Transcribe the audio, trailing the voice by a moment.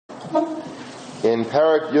In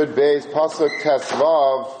Perek Yud Beis Pasuk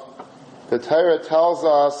Tesvav, the Torah tells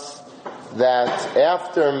us that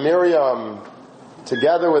after Miriam,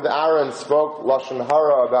 together with Aaron, spoke Lashon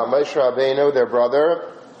Hara about Moshe Rabbeinu, their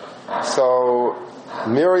brother, so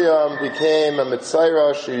Miriam became a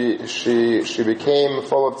Mitzayra, she became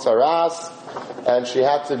full of tzaras, and she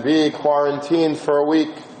had to be quarantined for a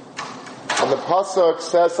week. And the Pasuk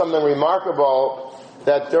says something remarkable,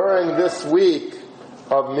 that during this week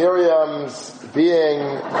of Miriam's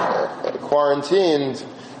being quarantined,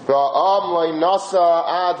 Miriam,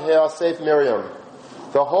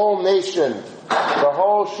 the whole nation, the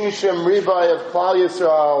whole Shishim Ribai of Klal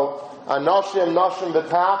Yisrael, Anoshim, Noshim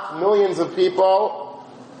B'tach, millions of people,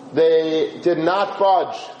 they did not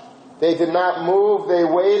budge. They did not move. They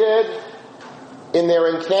waited in their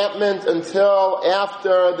encampment until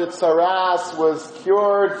after the tzaras was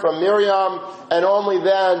cured from Miriam, and only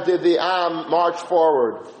then did the Am march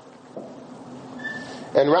forward.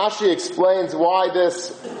 And Rashi explains why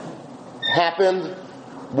this happened.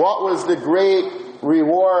 What was the great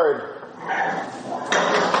reward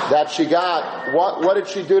that she got? What did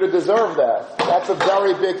she do to deserve that? That's a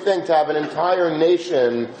very big thing, to have an entire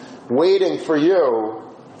nation waiting for you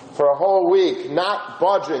for a whole week, not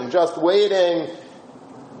budging, just waiting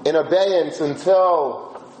in abeyance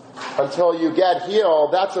until you get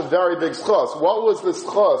healed. That's a very big schus. What was the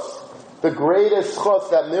schus, the greatest schus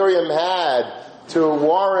that Miriam had to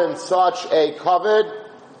warrant such a kavod?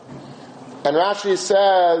 And Rashi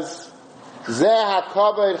says, Zeh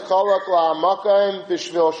ha-kavod chalak la'amakim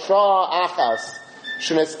b'shvil shah achas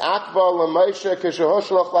shenes akva l'Moshe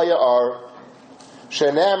k'shehushlach la'ya'ar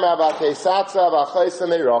shenem v'ateisatza v'achaysa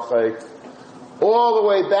me'rachek. All the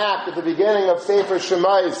way back at the beginning of Sefer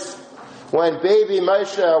Shemais, when baby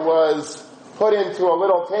Moshe was put into a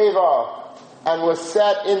little teva and was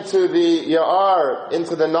set into the Ya'ar,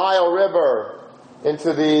 into the Nile River,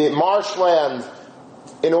 into the marshland,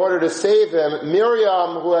 in order to save him,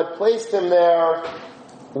 Miriam, who had placed him there,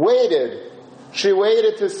 waited. She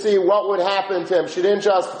waited to see what would happen to him. She didn't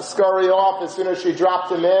just scurry off as soon as she dropped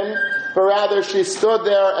him in, but rather she stood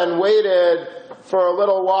there and waited for a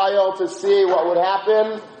little while to see what would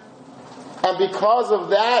happen. And because of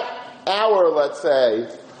that hour, let's say,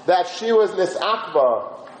 that she was nisakba,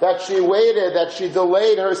 that she waited, that she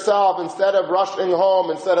delayed herself instead of rushing home,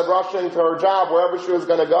 instead of rushing to her job, wherever she was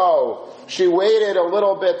going to go, she waited a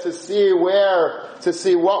little bit to see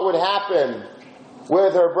what would happen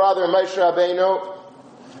with her brother Moshe Rabbeinu.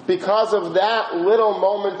 Because of that little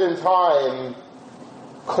moment in time,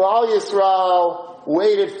 Klal Yisrael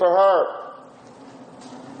waited for her.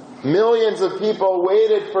 Millions of people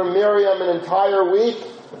waited for Miriam an entire week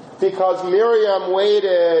because Miriam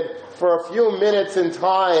waited for a few minutes in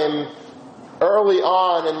time early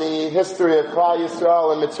on in the history of Klal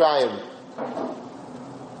Yisrael and Mitzrayim.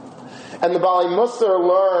 And the Bali Musar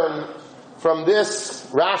learn from this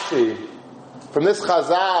Rashi, from this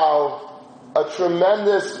Chazal, a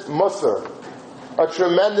tremendous Musar, a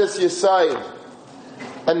tremendous Yesod.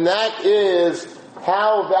 And that is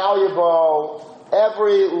how valuable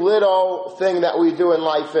every little thing that we do in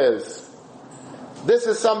life is. This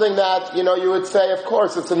is something that, you would say, of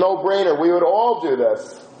course, it's a no-brainer. We would all do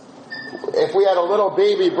this. If we had a little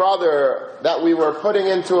baby brother that we were putting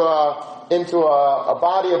into a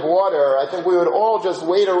body of water, I think we would all just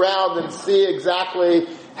wait around and see exactly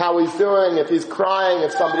how he's doing, if he's crying,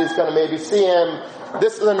 if somebody's going to maybe see him.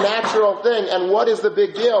 This is a natural thing. And what is the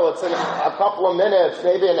big deal? It's a couple of minutes,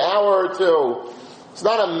 maybe an hour or two. It's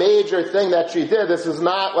not a major thing that she did. This is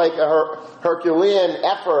not like a Herculean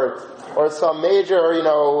effort or some major,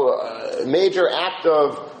 major act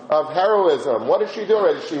of heroism. What did she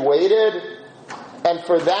do? She waited, and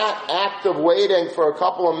for that act of waiting for a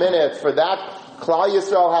couple of minutes, for that, Klal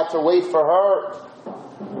Yisrael had to wait for her.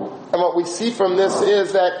 And what we see from this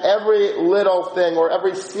is that every little thing, or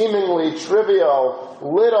every seemingly trivial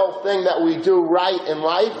little thing that we do right in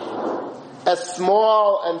life, as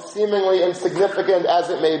small and seemingly insignificant as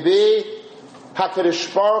it may be,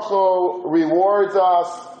 HaKadosh Baruch Hu rewards us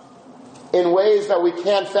in ways that we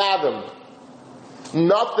can't fathom.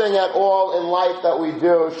 Nothing at all in life that we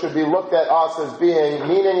do should be looked at us as being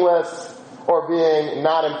meaningless, or being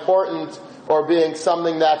not important, or being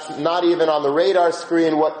something that's not even on the radar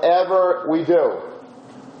screen. Whatever we do,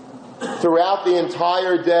 throughout the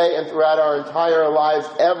entire day and throughout our entire lives,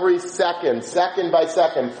 every second, second by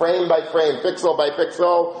second, frame by frame, pixel by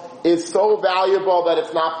pixel, is so valuable that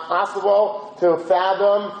it's not possible to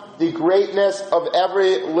fathom the greatness of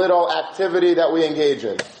every little activity that we engage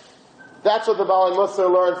in. That's what the Bali Musar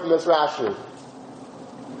learned from this Rashi.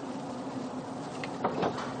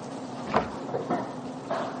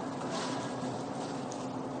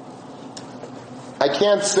 I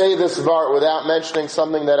can't say this part without mentioning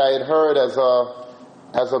something that I had heard as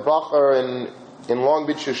a bacher in Long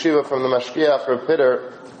Beach Yeshiva from the Mashgiach Rav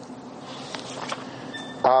Pitter.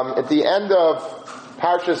 At the end of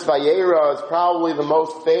Parshas Vayera is probably the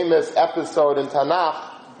most famous episode in Tanakh,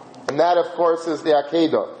 and that, of course, is the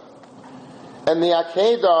Akedah. And the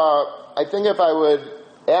Akedah, I think if I would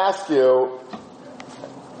ask you,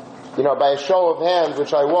 by a show of hands,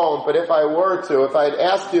 which I won't, but if I'd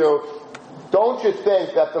ask you, don't you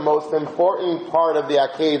think that the most important part of the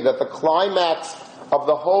Akedah, that the climax of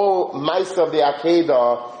the whole Maisa of the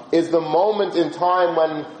Akedah, is the moment in time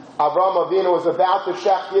when Avraham Avinu was about to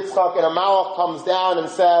shech Yitzchak and a malach comes down and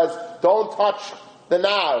says, don't touch the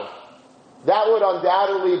Nar. That would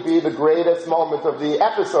undoubtedly be the greatest moment of the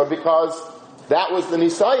episode, because that was the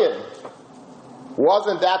Nisayan.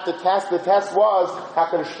 Wasn't that the test? The test was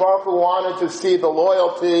HaKadosh Baruch Hu wanted to see the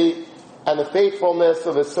loyalty and the faithfulness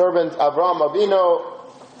of his servant Avraham Avinu,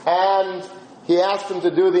 and he asked him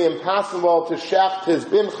to do the impossible, to shecht his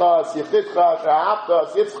Binchas, Yechidcha,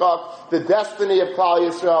 Sha'aptas, Yitzchak, the destiny of Klal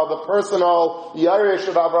Yisrael, the personal Yerush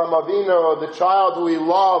of Avraham Avinu, the child who he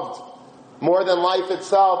loved more than life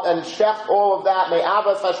itself, and shecht all of that,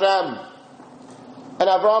 Me'avas Hashem. And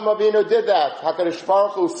Avraham Avinu did that. HaKadosh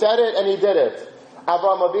Baruch Hu said it, and he did it.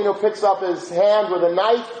 Avraham Avinu picks up his hand with a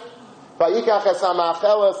knife, Vayikach es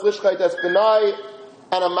ha'ma'acheles lishchait es b'nai,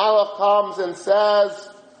 and a malach comes and says,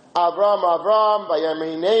 Avram, vayem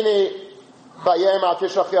hineni, vayem al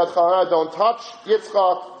tishach yadcha, don't touch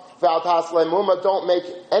Yitzchak, v'al tasle muma, don't make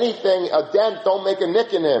anything, a dent, don't make a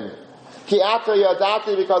nick in him. Ki ata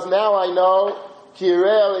yadati, because now I know, ki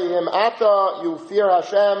yireh lihim ata, you fear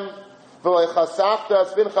Hashem, v'lechasachta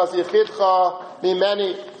svinchas yichidcha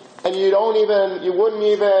mimeni, and you wouldn't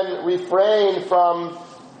even refrain from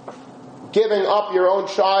giving up your own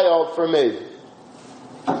child for me.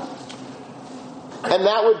 And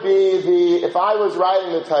that would be if I was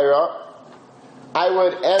writing the Torah, I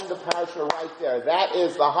would end the parasha right there. That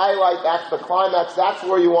is the highlight, that's the climax, that's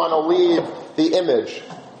where you want to leave the image.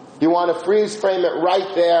 You want to freeze frame it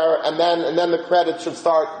right there, and then the credits should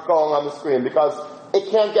start going on the screen, because it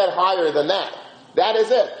can't get higher than that. That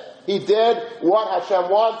is it. He did what Hashem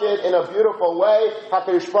wanted in a beautiful way.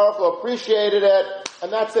 HaKadosh Baruch Hu appreciated it,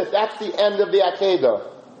 and that's it. That's the end of the Akedah.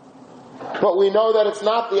 But we know that it's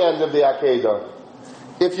not the end of the Akedah.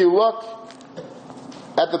 If you look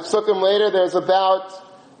at the psukim later, there's about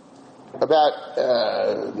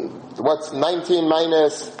what's 19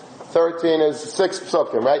 minus 13 is 6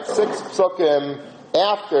 psukim, right? 6 psukim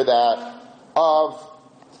after that of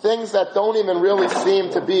things that don't even really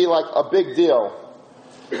seem to be like a big deal.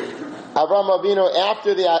 Avraham Avinu,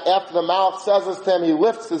 after the Malach says this to him, he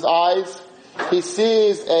lifts his eyes, he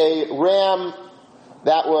sees a ram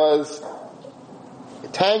that was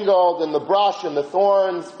tangled in the brush and the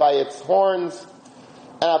thorns by its horns,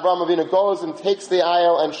 and Avraham Avinu goes and takes the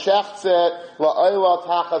ayil and shechts it la'oila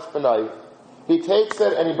tachas b'nai. He takes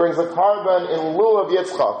it and he brings a carbon in lieu of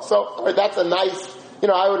Yitzchak. So that's a nice,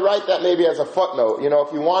 I would write that maybe as a footnote.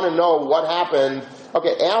 If you want to know what happened,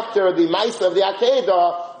 okay, after the Maisa of the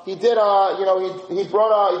Akedah, he did he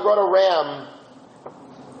brought a ram,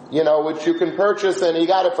 which you can purchase, and he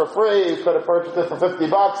got it for free. He could have purchased it for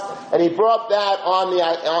 $50, and he brought that on the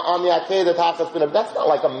Akedah Tachas B'nai. That's not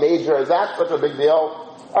like a major, is that such a big deal?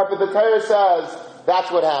 All right, but the Torah says that's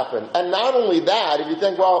what happened. And not only that, if you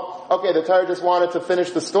think, well, okay, the Torah just wanted to finish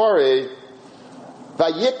the story,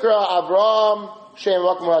 Vayikra Avram, Shem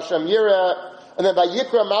Rakim Hashem Yireh, and then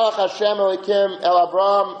Vayikra Malach Hashem Elikim El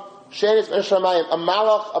Avram, Shenis Ben Shamayim, a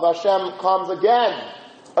Malach of Hashem comes again,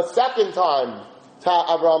 a second time, to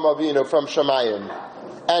Avraham Avinu from Shamayim.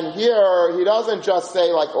 And here, he doesn't just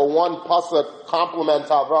say like a one pasuk compliment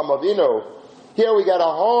to Avraham Avinu. Here we get a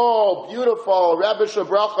whole beautiful Rebbe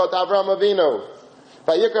Shabracha to Avraham Avinu.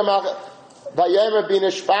 Vayemer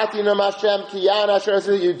b'nishpati nam Hashem ki yan asher,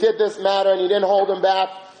 you did this matter and you didn't hold him back.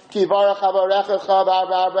 Ki varach avarechecha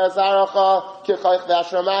v'arbazarecha ki chayich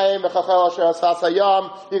v'ashamayim v'chachel asher asas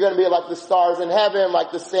hayam. You're going to be like the stars in heaven,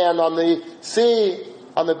 like the sand on the sea,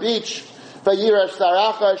 on the beach. V'yiresh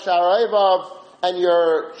saracha sharayvav, and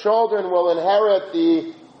your children will inherit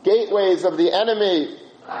the gateways of the enemy.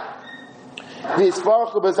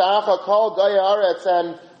 V'yisvarchu b'zaracha kol goyei haaretz,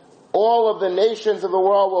 and all of the nations of the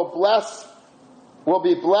world will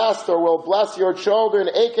be blessed, or will bless your children,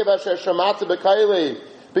 Ekev asher shamata b'kaili,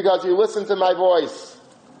 because you listened to my voice.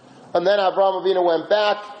 And then Avraham Avinu went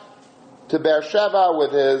back to Beersheba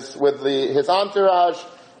with his entourage,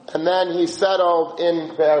 and then he settled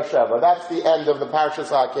in Beersheba. That's the end of the Parshas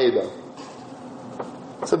HaAkedah.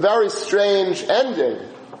 It's a very strange ending.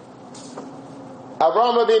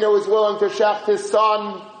 Avraham Avinu is willing to shecht his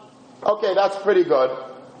son. Okay, that's pretty good.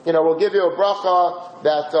 We'll give you a bracha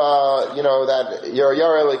that, that you're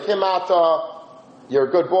Yarei Kimata, you're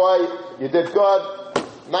a good boy, you did good.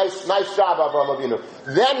 Nice job, Avraham Avinu.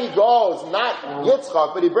 Then he goes, not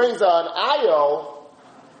Yitzchak, but he brings an ayo,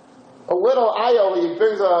 a little ayo, he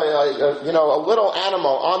brings a little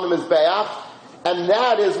animal on the Mizbeach, and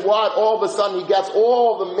that is what all of a sudden he gets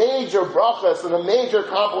all the major brachas and the major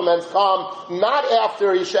compliments come, not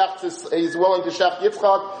after he's willing to shech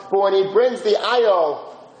Yitzchak, but when he brings the ayo,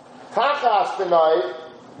 Tachas tonight,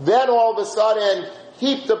 then all of a sudden,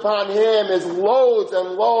 heaped upon him is loads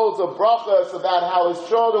and loads of brachas about how his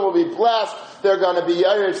children will be blessed. They're going to be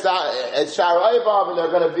Yerush Sha'arayvav, and they're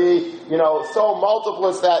going to be, so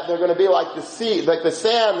multiplous that they're going to be like the sea, like the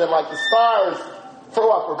sand and like the stars. For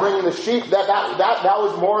what? For bringing the sheep? That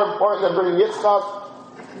was more important than bringing Yitzchak?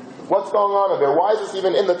 What's going on over there? Why is this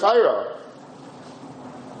even in the Torah?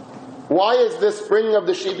 Why is this bringing of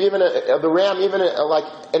the sheep, even of the ram, even like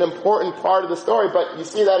an important part of the story? But you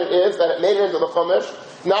see that it made it into the Chumash.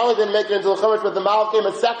 Not only did it make it into the Chumash, but the Mal came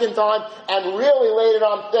a second time and really laid it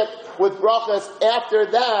on thick with brachas after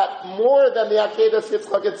that, more than the Akedas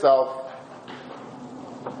Yitzchak itself.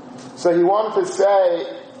 So he wanted to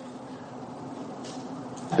say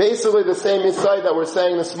basically the same insight that we're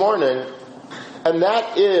saying this morning, and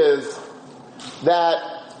that is that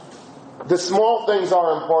the small things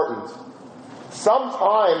are important.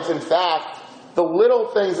 Sometimes, in fact, the little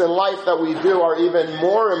things in life that we do are even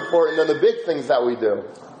more important than the big things that we do.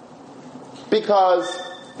 Because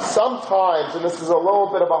sometimes, and this is a little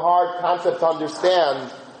bit of a hard concept to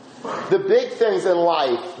understand, the big things in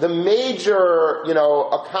life, the major,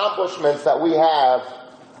 accomplishments that we have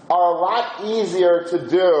are a lot easier to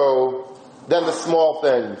do than the small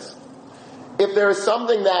things. If there is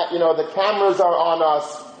something that, the cameras are on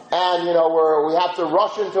us, and, we have to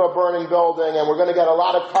rush into a burning building, and we're going to get a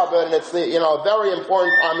lot of cover, and it's a very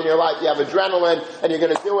important time in your life. You have adrenaline, and you're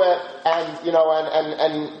going to do it, and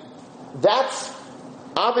and that's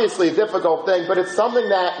obviously a difficult thing, but it's something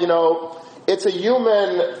that, it's a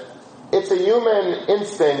human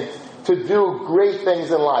instinct to do great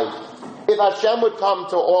things in life. If Hashem would come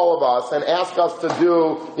to all of us and ask us to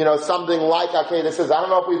do, something like Akedah says, I don't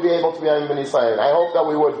know if we'd be able to be on Ben Yisrael. I hope that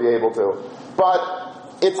we would be able to. But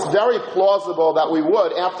it's very plausible that we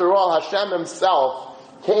would. After all, Hashem himself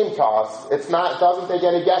came to us. It doesn't take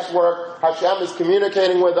any guesswork. Hashem is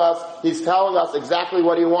communicating with us. He's telling us exactly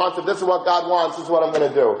what he wants. If this is what God wants, this is what I'm going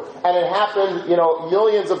to do. And it happened,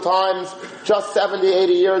 millions of times, just 70,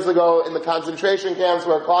 80 years ago in the concentration camps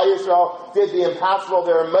where Klal Yisrael did the impossible.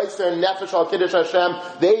 They were Meiser Nefesh al Kiddush Hashem.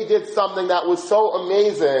 They did something that was so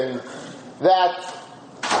amazing that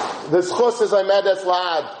the Schus is Amedes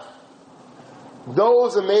Lad.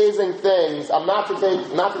 Those amazing things, I'm not to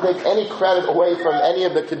take any credit away from any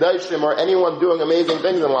of the Kedoshim or anyone doing amazing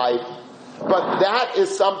things in life, but that is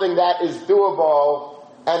something that is doable,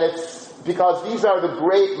 and it's because these are the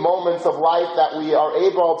great moments of life that we are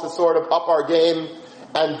able to sort of up our game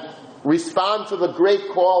and respond to the great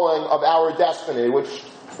calling of our destiny,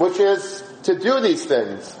 which is to do these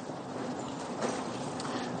things.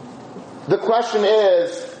 The question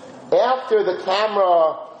is, after the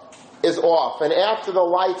camera is off, and after the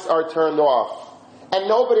lights are turned off, and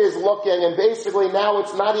nobody is looking, and basically now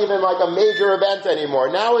it's not even like a major event anymore.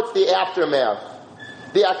 Now it's the aftermath.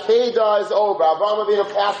 The Akedah is over. Avraham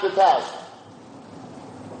Avinu passed the test.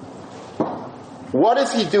 What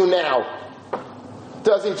does he do now?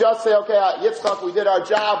 Does he just say, okay, Yitzchak, we did our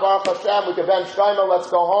job, Baruch Hashem, we can bench Shlomo, let's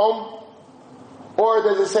go home? Or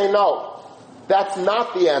does he say, no, that's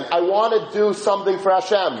not the end. I want to do something for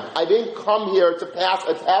Hashem. I didn't come here to pass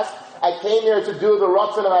a test. I came here to do the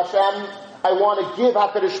Ratzon of Hashem. I want to give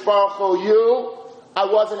HaKadosh Baruch Hu you. I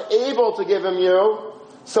wasn't able to give him you.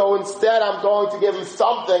 So instead I'm going to give him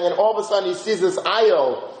something, and all of a sudden he sees this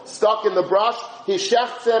ayo stuck in the brush. He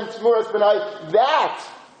shechts him, Tmuras B'nai. That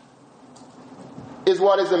is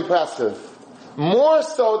what is impressive. More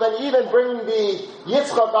so than even bringing the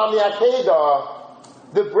Yitzchak on the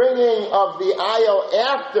Akedah, the bringing of the ayo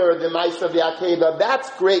after the Maisa of the Akedah, that's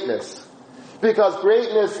greatness. Because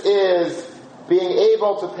greatness is being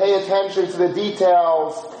able to pay attention to the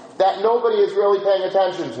details that nobody is really paying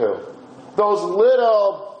attention to. Those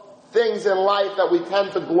little things in life that we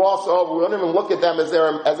tend to gloss over, we don't even look at them as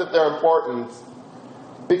if they're important.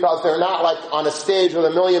 Because they're not like on a stage with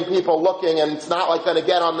 1 million people looking, and it's not like going to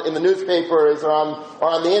get in the newspapers or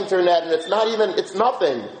on the internet, and it's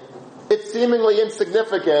nothing. It's seemingly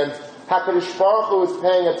insignificant. HaKadosh Baruch Hu is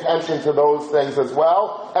paying attention to those things as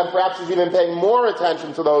well, and perhaps he's even paying more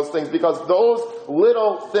attention to those things, because those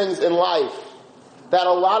little things in life that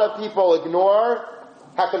a lot of people ignore,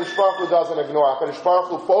 HaKadosh Baruch Hu doesn't ignore. HaKadosh Baruch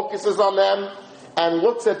Hu focuses on them and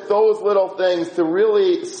looks at those little things to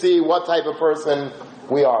really see what type of person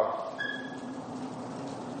we are.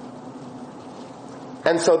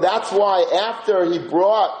 And so that's why after he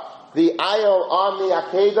brought the ayil on the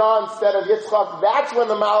Akedah instead of Yitzchak, that's when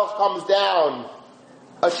the Malach comes down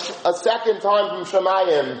a second time from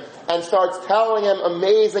Shemayim and starts telling him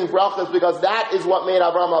amazing brachas, because that is what made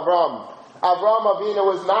Avram Avram. Avram Avinu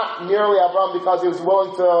was not merely Avram because he was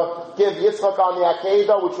willing to give Yitzchak on the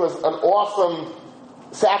Akedah, which was an awesome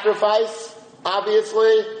sacrifice,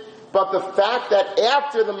 obviously, but the fact that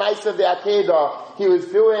after the Maisa of the Akedah, he was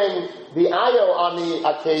doing the ayil on the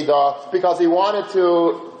Akedah because he wanted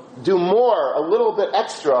to do more, a little bit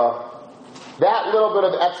extra. That little bit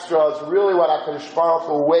of extra is really what HaKadosh Baruch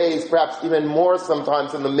Hu weighs, perhaps even more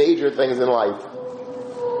sometimes than the major things in life.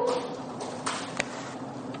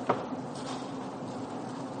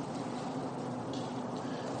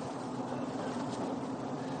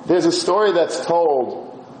 There's a story that's told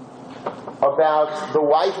about the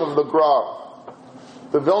wife of the Gra.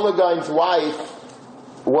 The Vilna Gaon's wife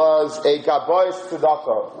was a Gabois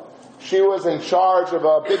Tzedakah. She was in charge of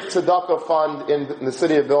a big tzedakah fund in the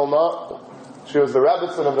city of Vilna. She was the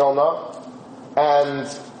Rebbetzin of Vilna, and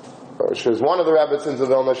she was one of the Rebbetzins of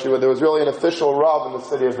Vilna. There was really an official Rav in the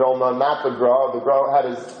city of Vilna, not the Gra. The Gra had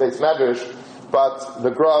his Beis Medrash, but the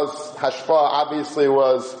Gra's hashpah obviously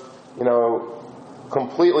was,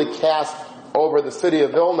 completely cast over the city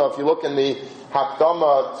of Vilna. If you look in the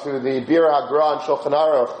Hakdama to the Bir HaGra and Shulchan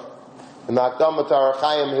Aruch, in the Hakdama to Orach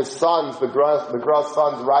Chaim, his sons, the Gra's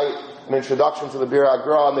sons, write an introduction to the Bir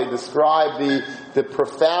HaGra, and they describe the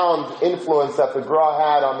profound influence that the Gra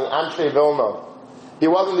had on the Anshe Vilna. He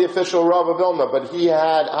wasn't the official Rav of Vilna, but he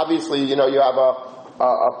had, obviously, you have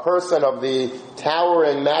a person of the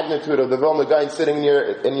towering magnitude of the Vilna Gaon sitting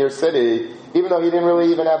in your city, even though he didn't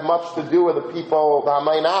really even have much to do with the people, the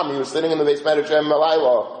Hamaynam. He was sitting in the Beis Medrash and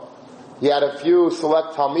Malayla. He had a few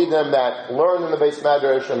select Talmidim that learned in the Beis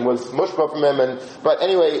Medrash and was mushba from him. But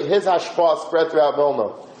anyway, his hashpah spread throughout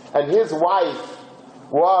Vilna. And his wife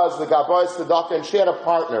was the Gabois Tzedakah, and she had a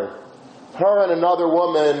partner. Her and another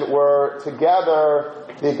woman were together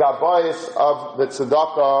the Gabois of the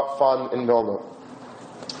Tzedakah fund in Vilna.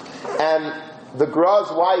 And the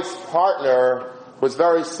Gra's wife's partner was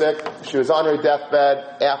very sick. She was on her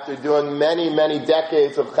deathbed after doing many, many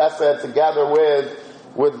decades of chesed together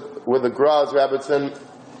with the Gra's Rebbetzin.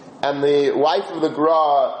 And the wife of the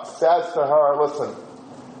Gra says to her, listen,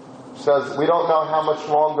 she says, we don't know how much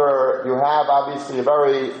longer you have. Obviously, you're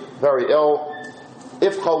very, very ill.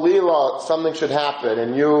 If Chalila, something should happen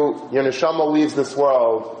and your neshama leaves this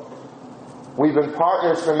world, we've been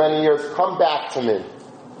partners for many years. Come back to me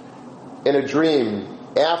in a dream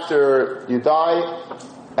after you die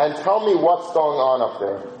and tell me what's going on up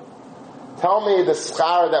there. Tell me the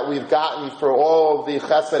schar that we've gotten for all of the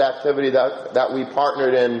chesed activity that we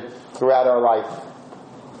partnered in throughout our life.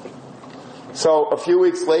 So a few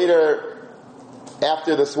weeks later,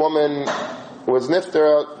 after this woman was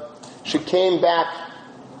nifter, she came back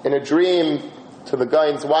in a dream to the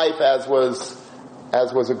Gaon's wife as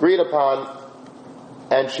was agreed upon,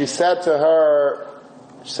 and she said to her,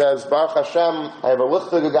 she says, Baruch Hashem, I have a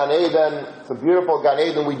lichtig Gan Eden, it's a beautiful Gan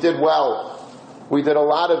Eden, we did well. We did a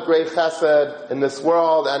lot of great chesed in this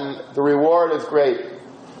world, and the reward is great.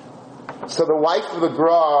 So the wife of the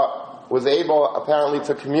Gra was able, apparently,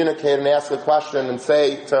 to communicate and ask a question and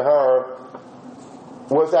say to her,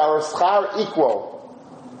 was our schar equal?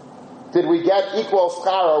 Did we get equal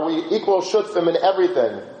schar? Are we equal shutzim in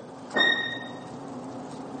everything?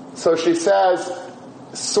 So she says,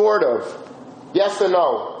 sort of. Yes and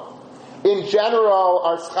no. In general,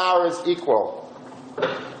 our schar is equal.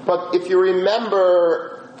 But if you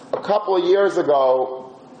remember, a couple of years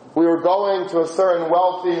ago, we were going to a certain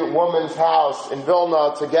wealthy woman's house in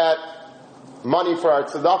Vilna to get money for our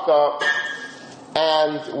tzedakah,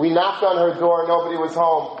 and we knocked on her door, nobody was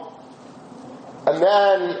home. And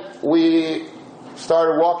then we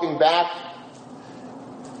started walking back,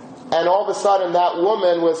 and all of a sudden that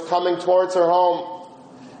woman was coming towards her home,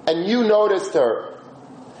 and you noticed her,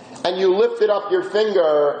 and you lifted up your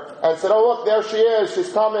finger and said, oh look, there she is,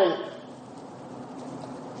 she's coming.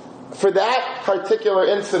 For that particular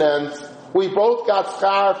incident, we both got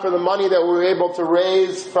schar for the money that we were able to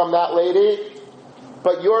raise from that lady,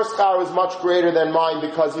 but your schar was much greater than mine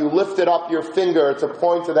because you lifted up your finger to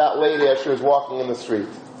point to that lady as she was walking in the street.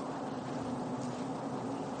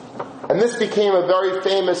 And this became a very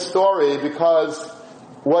famous story because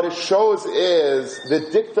what it shows is the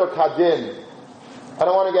diktur kadin. I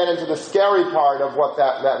don't want to get into the scary part of what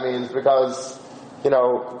that means because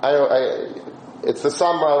it's the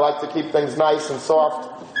summer. I like to keep things nice and soft.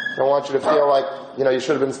 I don't want you to feel like, you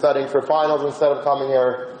should have been studying for finals instead of coming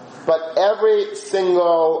here. But every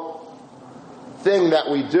single thing that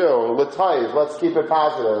we do, l'tayv, let's keep it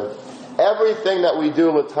positive. Everything that we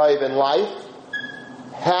do l'tayv in life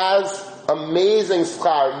has amazing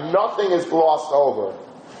schar. Nothing is glossed over.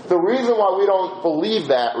 The reason why we don't believe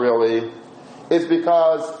that really is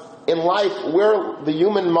because in life the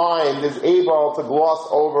human mind is able to gloss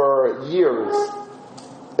over years.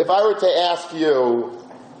 If I were to ask you,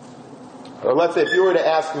 or let's say if you were to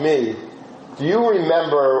ask me, do you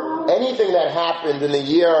remember anything that happened in the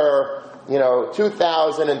year,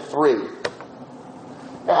 2003?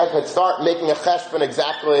 I could start making a cheshbon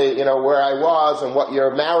exactly, where I was and what year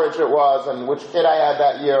of marriage it was and which kid I had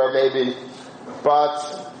that year maybe.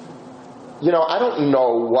 But, I don't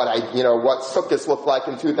know what Sukkot looked like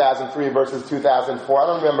in 2003 versus 2004. I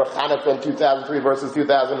don't remember Hanukkah in 2003 versus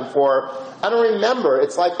 2004. I don't remember.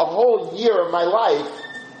 It's like a whole year of my life,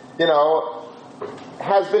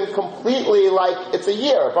 has been completely like, it's a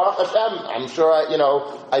year. Baruch Hashem, I'm sure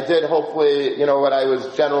I did hopefully, what I was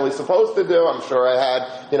generally supposed to do. I'm sure I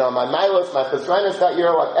had, my milas, my chesronos that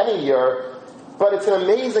year, like any year. But it's an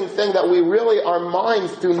amazing thing that we really, our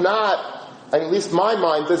minds do not, at least my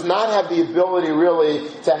mind, does not have the ability really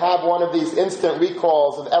to have one of these instant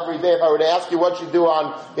recalls of every day. If I were to ask you what you do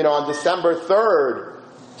on December 3rd,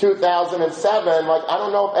 2007, I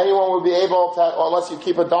don't know if anyone would be able to, unless you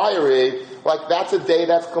keep a diary, that's a day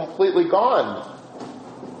that's completely gone.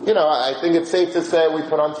 I think it's safe to say we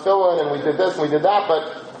put on tefillin and we did this and we did that,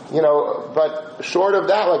 but short of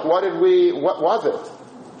that, what was it?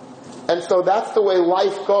 And so that's the way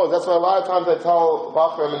life goes. That's why a lot of times I tell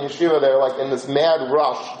Bachram and Yeshiva, they're in this mad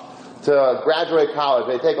rush to graduate college.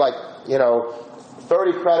 They take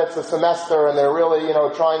 30 credits a semester and they're really,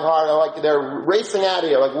 trying hard. They're racing out of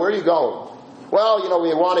here. Where are you going? Well,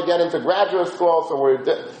 we want to get into graduate school, so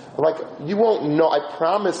you won't know, I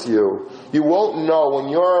promise you, you won't know when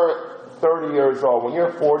you're 30 years old, when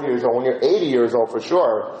you're 40 years old, when you're 80 years old for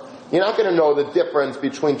sure. You're not going to know the difference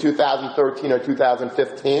between 2013 or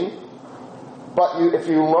 2015. But if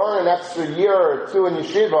you learn an extra year or two in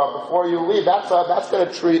yeshiva before you leave, that's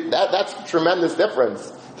a tremendous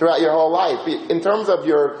difference throughout your whole life. In terms of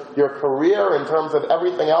your career, in terms of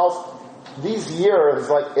everything else, these years,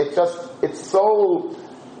 it's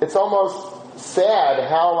almost sad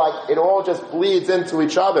how it all just bleeds into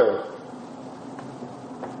each other.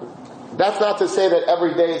 That's not to say that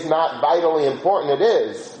every day is not vitally important, it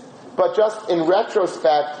is. But just in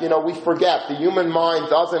retrospect, we forget. The human mind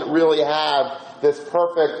doesn't really have this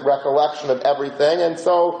perfect recollection of everything, and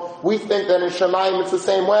so we think that in Shemayim it's the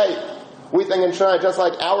same way. We think in Shemayim, just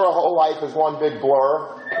like our whole life is one big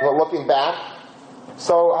blur, looking back,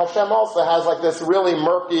 so Hashem also has this really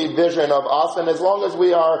murky vision of us, and as long as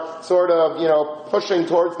we are sort of, pushing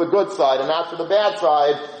towards the good side and not to the bad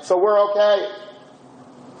side, so we're okay.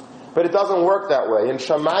 But it doesn't work that way. In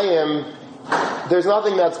Shemayim, there's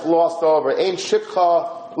nothing that's glossed over. Ein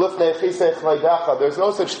shikha lifnei chisei chleidecha. There's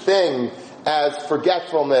no such thing as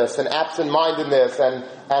forgetfulness and absent-mindedness and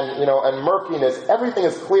murkiness. Everything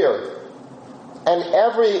is clear. And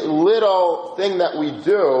every little thing that we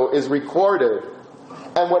do is recorded.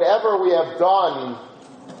 And whatever we have done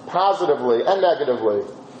positively and negatively,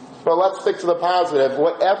 but let's stick to the positive,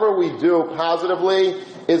 whatever we do positively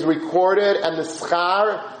is recorded, and the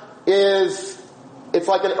schar it's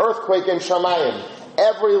like an earthquake in Shamayim.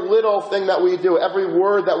 Every little thing that we do, every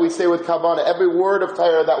word that we say with kavanah, every word of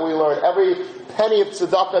Torah that we learn, every penny of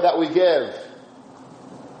tzedakah that we give,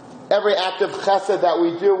 every act of chesed that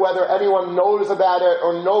we do, whether anyone knows about it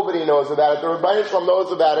or nobody knows about it, the Rebbeinu Shalom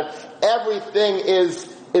knows about it, everything is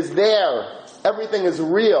there. Everything is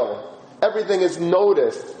real. Everything is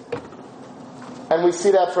noticed. And we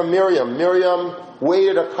see that from Miriam. Miriam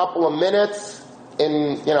waited a couple of minutes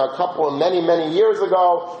a couple of many years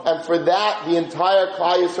ago, and for that the entire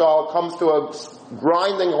Klal Yisrael comes to a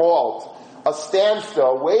grinding halt, a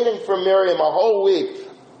standstill, waiting for Miriam a whole week,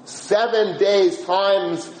 7 days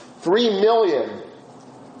times 3 million.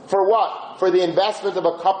 For what? For the investment of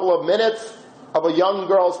a couple of minutes of a young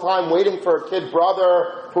girl's time waiting for a kid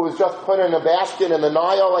brother who was just put in a basket in the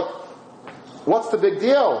Nile? What's the big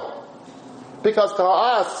deal? Because to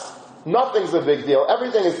us, nothing's a big deal.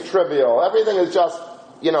 Everything is trivial. Everything is just,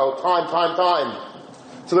 time.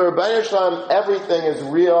 So the Rebbeinu Shalom, everything is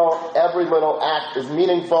real. Every little act is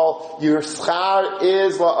meaningful. Your schar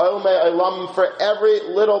is la'olmei olam for every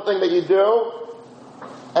little thing that you do,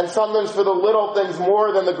 and sometimes for the little things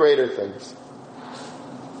more than the greater things.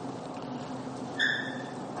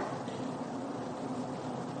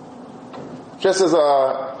 Just as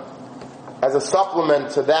a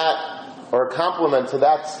supplement to that, or a complement to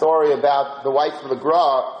that story about the wife of the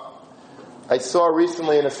Gra, I saw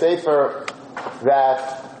recently in a sefer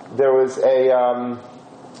that there was the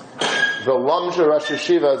Lomja Rosh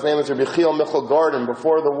Yeshiva, his name is Rabbi Chiel Michal Gordon.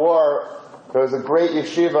 Before the war, there was a great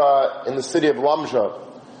yeshiva in the city of Lomja.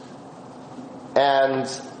 And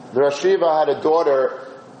the Rosh Yeshiva had a daughter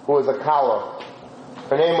who was a Kala.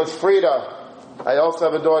 Her name was Frida. I also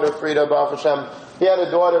have a daughter, Frida, Baruch Hashem. He had a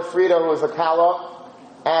daughter, Frida, who was a Kala.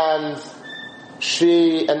 And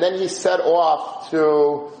then he set off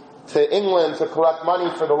to England to collect money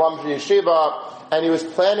for the Lomja Yeshiva. And he was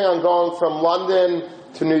planning on going from London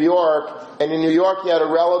to New York. And in New York he had a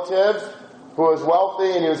relative who was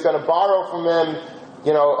wealthy, and he was going to borrow from him,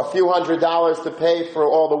 a few $100s to pay for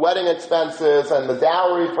all the wedding expenses and the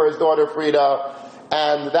dowry for his daughter Frida.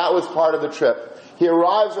 And that was part of the trip. He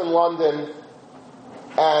arrives in London,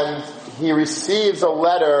 and he receives a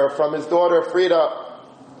letter from his daughter Frida.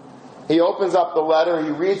 He opens up the letter, he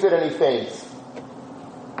reads it, and he faints.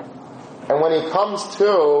 And when he comes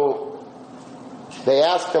to, they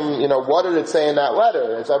ask him, what did it say in that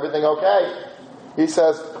letter? Is everything okay? He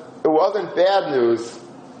says, it wasn't bad news.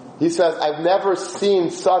 He says, I've never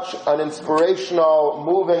seen such an inspirational,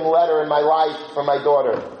 moving letter in my life from my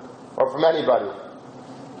daughter, or from anybody.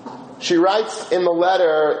 She writes in the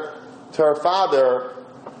letter to her father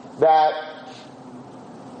that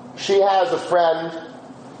she has a friend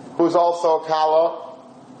who's also a Kala,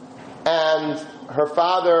 and her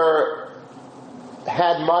father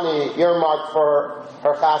had money earmarked for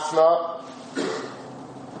her chasna,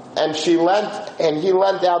 and he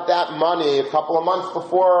lent out that money a couple of months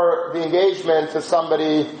before the engagement to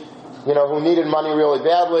somebody, who needed money really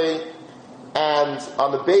badly, and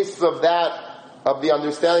on the basis of that, of the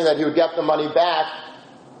understanding that he would get the money back,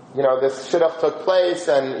 this shidduch took place,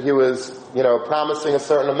 and he was, promising a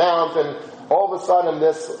certain amount, and all of a sudden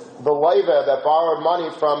the leiva that borrowed money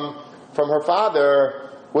from her father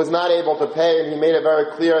was not able to pay, and he made it very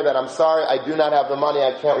clear that, I'm sorry, I do not have the money,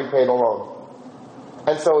 I can't repay the loan.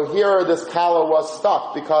 And so here this Kala was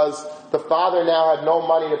stuck, because the father now had no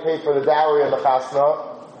money to pay for the dowry and the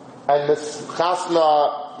chasna, and this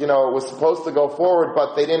chasna, was supposed to go forward,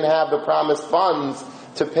 but they didn't have the promised funds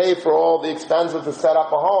to pay for all the expenses to set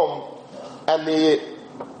up a home, and the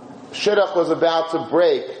shidduch was about to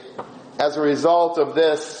break as a result of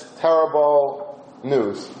this terrible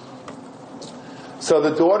news. So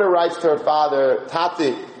the daughter writes to her father,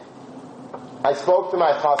 Tati, I spoke to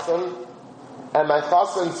my chassan, and my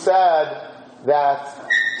chassan said that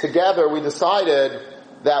together we decided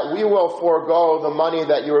that we will forego the money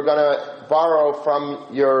that you were going to borrow from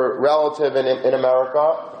your relative in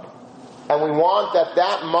America, and we want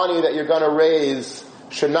that money that you're going to raise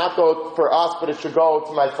should not go for us, but it should go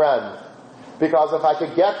to my friend. Because if I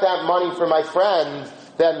could get that money for my friend,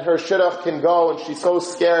 then her shidduch can go, and she's so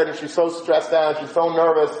scared, and she's so stressed out, and she's so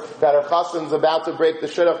nervous that her chassan's about to break the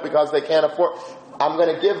shidduch because they can't afford. I'm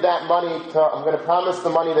going to give that money I'm going to promise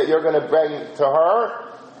the money that you're going to bring to her,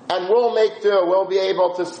 and we'll make do. We'll be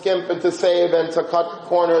able to skimp and to save and to cut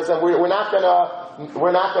corners, and we're going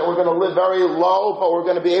to live very low, but we're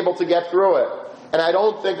going to be able to get through it. And I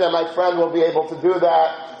don't think that my friend will be able to do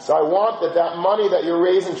that, so I want that money that you're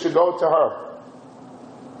raising should go to her.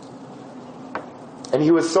 And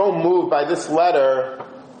he was so moved by this letter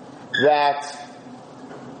that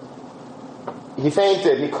he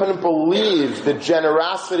fainted. He couldn't believe the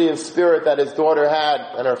generosity of spirit that his daughter had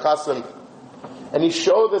and her chassan. And he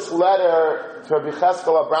showed this letter to Rabbi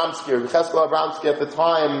Cheskel Abramsky. Rabbi Cheskel Abramsky at the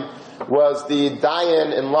time was the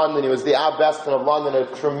Dayan in London. He was the Ab Bestin of London, a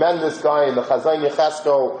tremendous guy in the Chazon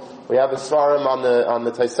Yecheskel. We have a svarim on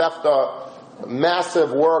the Tosefta.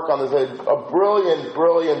 Massive work on this, a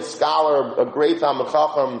brilliant scholar, a great Talmid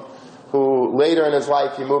Chacham, who later in his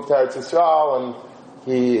life he moved to Eretz Yisrael, and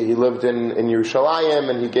he lived in Yerushalayim,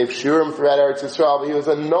 and he gave shiurim throughout Eretz Yisrael. But he was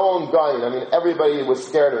a known guy. I mean, everybody was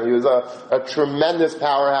scared of him. He was a tremendous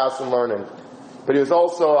powerhouse in learning. But he was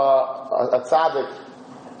also a tzaddik,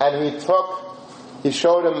 and he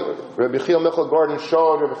showed him, Rabbi Chiel Michal Gordon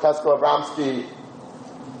showed Rabbi Cheskel Abramsky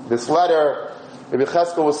this letter. Rabbi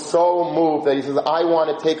Cheskel was so moved that he says, I want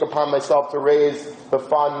to take upon myself to raise the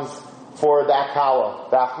funds for that Kala.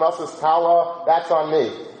 The Achnasas Kala, that's on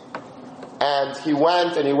me. And he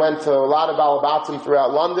went to a lot of Balabatim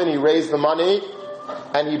throughout London. He raised the money,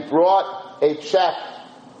 and he brought a check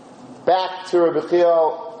back to Rabbi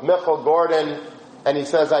Chiel Michal Gordon, and he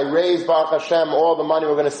says, I raised, Baruch Hashem, all the money.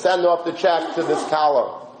 We're going to send off the check to this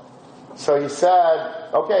Kala. So he said,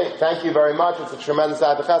 okay, thank you very much. It's a tremendous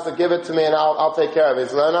act of chesed. Give it to me and I'll take care of it. He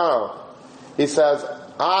said, no. He says,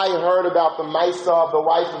 I heard about the Maisa of the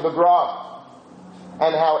wife of the Gra,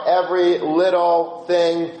 and how every little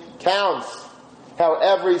thing counts, how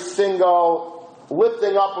every single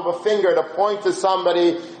lifting up of a finger to point to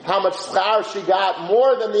somebody, how much schar she got,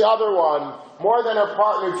 more than the other one, more than her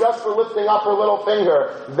partner, just for lifting up her little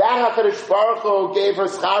finger. That HaKadosh Baruch Hu gave her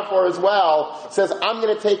schar for as well. Says, I'm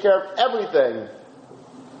going to take care of everything.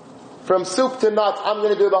 From soup to nuts, I'm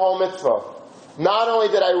going to do the whole mitzvah. Not only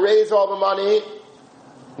did I raise all the money,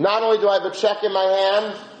 not only do I have a check in my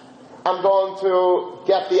hand, I'm going to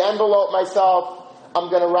get the envelope myself, I'm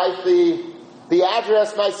going to write the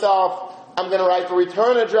address myself, I'm going to write the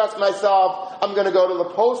return address myself, I'm going to go to the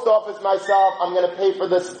post office myself, I'm going to pay for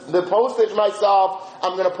the postage myself,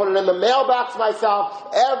 I'm going to put it in the mailbox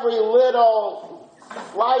myself, every little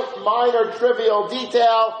slight, minor, trivial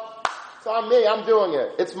detail, it's on me, I'm doing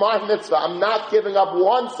it. It's my mitzvah. I'm not giving up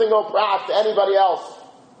one single prat to anybody else.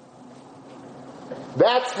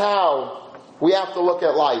 That's how we have to look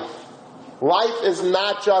at life. Life is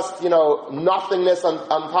not just, nothingness on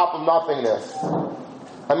top of nothingness.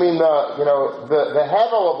 I mean, the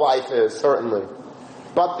hevel of life is, certainly.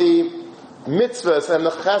 But the mitzvahs and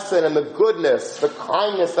the chesed and the goodness, the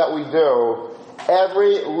kindness that we do,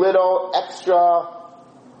 every little extra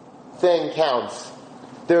thing counts.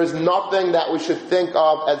 There's nothing that we should think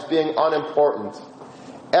of as being unimportant.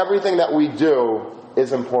 Everything that we do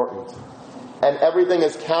is important. And everything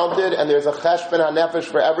is counted, and there's a cheshbon hanefesh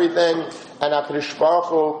for everything, and HaKadosh Baruch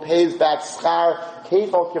Hu pays back schar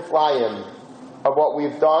kefal kiflayim of what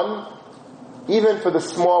we've done, even for the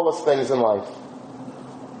smallest things in life.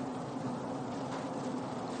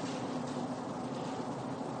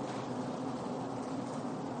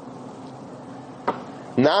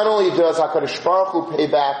 Not only does HaKadosh Baruch Hu pay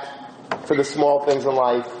back for the small things in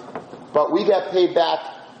life, but we get paid back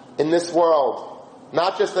in this world.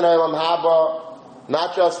 Not just in Olam Haba,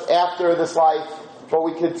 not just after this life, but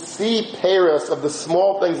we could see peiros of the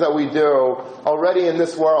small things that we do already in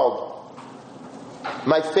this world.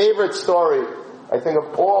 My favorite story, I think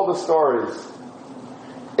of all the stories,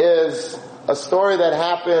 is a story that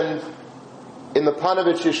happened in the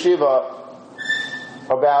Panovich Yeshiva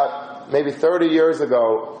about maybe 30 years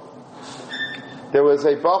ago. There was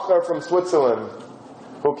a bacher from Switzerland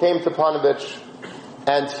who came to Panovich,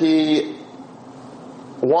 and he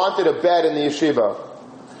wanted a bed in the yeshiva.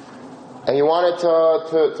 And he wanted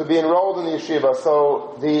to be enrolled in the yeshiva.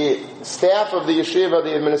 So the staff of the yeshiva,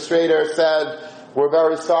 the administrator, said, we're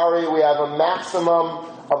very sorry, we have a maximum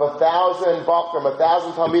of 1,000 bakrim,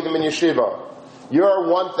 1,000 talmidim in yeshiva. You're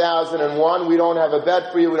 1,001, we don't have a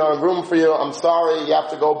bed for you, we don't have room for you, I'm sorry, you have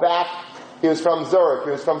to go back. He was from Zurich,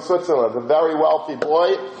 he was from Switzerland, a very wealthy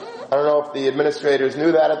boy. I don't know if the administrators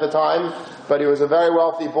knew that at the time, but he was a very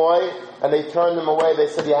wealthy boy, and they turned him away. They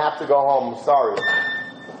said, you have to go home, sorry.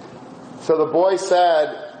 So the boy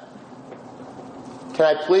said, can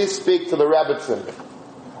I please speak to the Rebbitzin?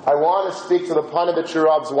 I want to speak to the Panovich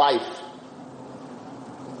Rav's wife.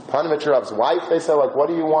 Panovich Rav's wife? They said, what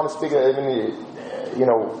do you want to speak to? I mean,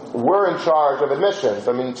 we're in charge of admissions.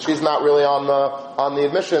 I mean, she's not really on the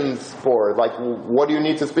admissions board. What do you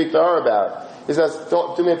need to speak to her about? He says,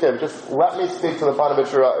 don't do me a favor, just let me speak to the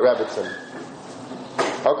Panovich Rebbitzin.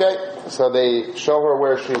 Okay, so they show her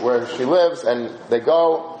where she lives, and they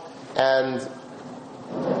go, and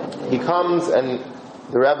he comes, and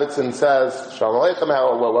the Rebbitzin says, Shalom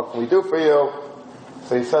Aleichem, what can we do for you?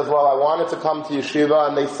 So he says, well, I wanted to come to yeshiva,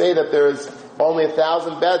 and they say that there's only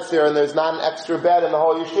 1,000 beds here, and there's not an extra bed in the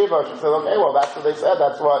whole yeshiva. She said, okay, well, that's what they said,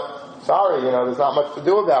 sorry, there's not much to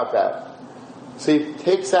do about that. So he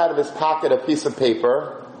takes out of his pocket a piece of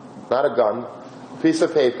paper, not a gun, a piece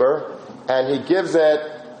of paper, and he gives it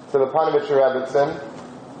to the Panovich Rebbitzin,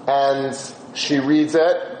 and she reads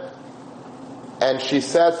it, and she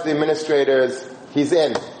says to the administrators, he's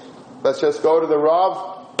in. Let's just go to the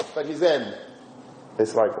Rav, but he's in.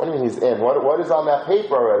 It's what do you mean he's in? What is on that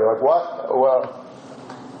paper already? What? Well,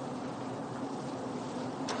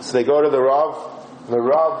 so they go to the Rav, and the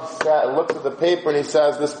Rav looks at the paper, and he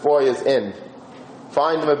says, this boy is in.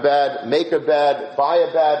 Find him a bed, make a bed, buy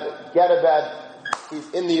a bed, get a bed. He's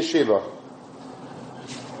in the yeshiva.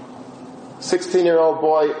 16-year-old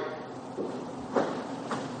boy.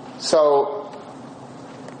 So,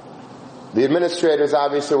 the administrators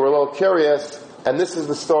obviously were a little curious, and this is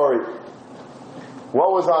the story.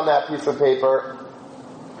 What was on that piece of paper?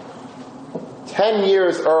 10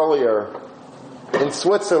 years earlier, in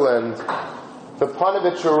Switzerland, the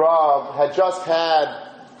Panovich Rav had just had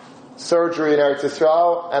surgery in Eretz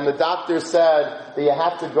Yisrael, and the doctor said that you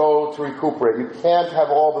have to go to recuperate. You can't have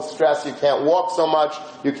all the stress, you can't walk so much,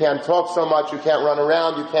 you can't talk so much, you can't run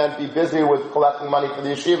around, you can't be busy with collecting money for the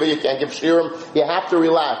yeshiva, you can't give shiurim. You have to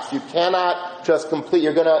relax. You cannot just complete,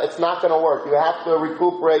 it's not gonna work. You have to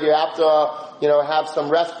recuperate, you have to, have some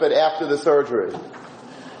respite after the surgery.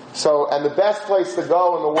 So, and the best place to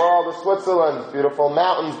go in the world is Switzerland. Beautiful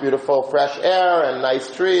mountains, beautiful fresh air, and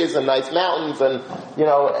nice trees, and nice mountains, and,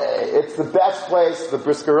 it's the best place. The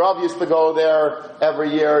Brisker Rav used to go there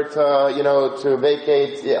every year to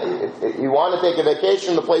vacate. You want to take a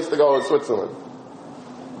vacation, the place to go is Switzerland.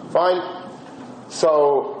 Fine?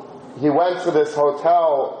 So, he went to this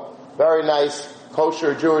hotel, very nice,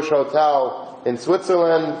 kosher Jewish hotel in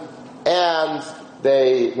Switzerland, and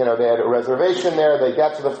they had a reservation there. They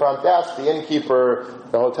get to the front desk. The innkeeper,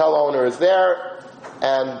 the hotel owner, is there,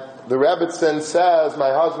 and the Rebbitzin says,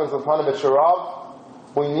 "My husband's a Panovich Rav.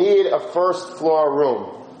 We need a first floor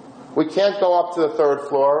room. We can't go up to the third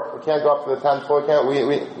floor. We can't go up to the 10th floor.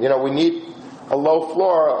 We need a low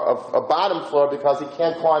floor, a bottom floor, because he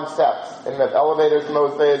can't climb steps. And the elevators in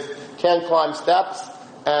those days can't climb steps,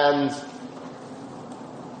 and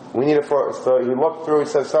we need a first." So he looked through, he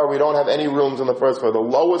said, "Sir, we don't have any rooms on the first floor. The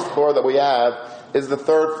lowest floor that we have is the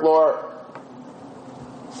third floor."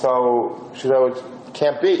 So she said, "It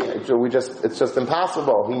can't be. It's just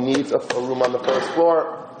impossible. He needs a room on the first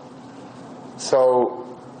floor." So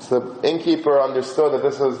the innkeeper understood that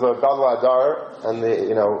this was the Gadol Adar, and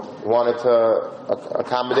wanted to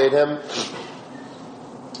accommodate him.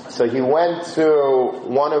 So he went to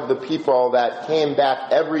one of the people that came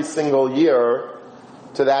back every single year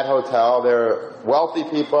to that hotel. They're wealthy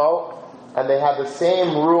people, and they had the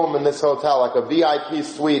same room in this hotel, like a VIP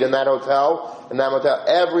suite in that hotel.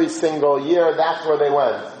 Every single year, that's where they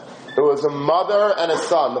went. It was a mother and a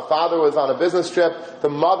son. The father was on a business trip. The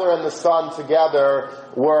mother and the son together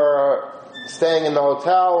were staying in the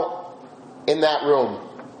hotel in that room.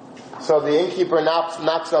 So the innkeeper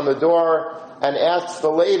knocks on the door and asks the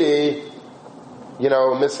lady,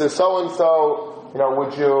 "Mrs. So-and-so,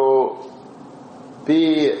 would you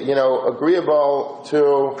be, agreeable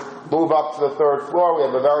to move up to the third floor? We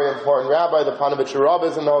have a very important rabbi, the Panovich Rav,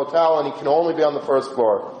 is in the hotel, and he can only be on the first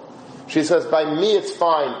floor." She says, "By me it's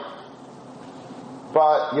fine,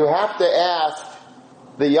 but you have to ask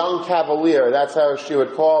the young cavalier." That's how she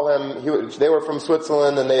would call him. They were from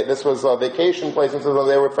Switzerland, and this was a vacation place in Switzerland.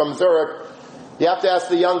 They were from Zurich. You have to ask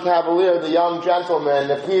the young cavalier, the young gentleman,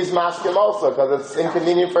 if he's maskim also, because it's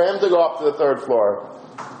inconvenient for him to go up to the third floor.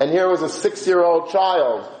 And here was a 6-year-old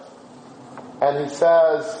child. And he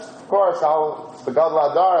says, "Of course, it's the Gadol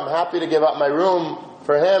Adar, I'm happy to give up my room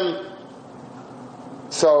for him."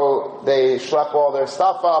 So they schlep all their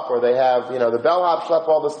stuff up, or they have, the bellhop schlep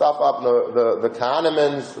all the stuff up, and the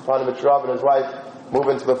Kahnemans, the Panovich Rav and his wife, move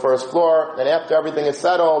into the first floor. And after everything is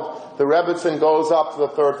settled, the Rebbitzin goes up to the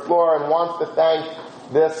third floor and wants to thank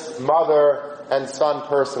this mother and son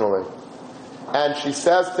personally. And she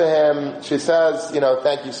says to him,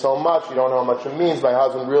 "Thank you so much. You don't know how much it means. My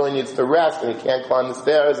husband really needs to rest, and he can't climb the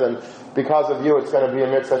stairs, and because of you, it's going to be a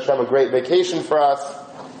mitzvah Hashem, a great vacation for us."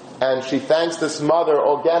 And she thanks this mother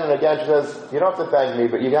again and again. She says, "You don't have to thank me,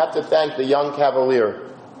 but you have to thank the young cavalier."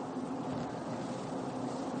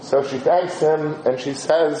 So she thanks him, and she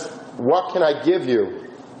says, "What can I give you?"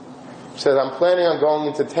 She says, "I'm planning on going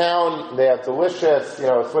into town. They have delicious,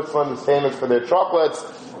 Switzerland is famous for their chocolates.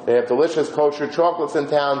 They have delicious kosher chocolates in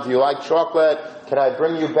town. Do you like chocolate? Can I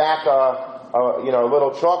bring you back a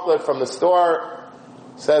little chocolate from the store?"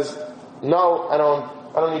 Says, "No, I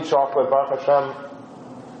don't need chocolate, Baruch Hashem."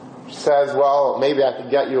 She says, "Well, maybe I could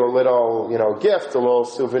get you a little, gift, a little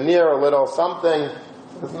souvenir, a little something."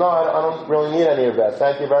 She says, "No, I don't really need any of that.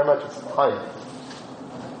 Thank you very much. It's fine."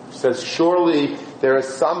 She says, "Surely there is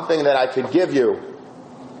something that I could give you.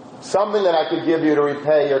 Something that I could give you to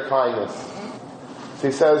repay your kindness." So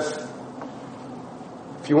he says,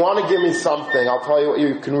 "If you want to give me something, I'll tell you what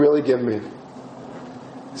you can really give me."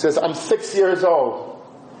 He says, "I'm 6 years old.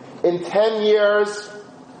 In 10 years,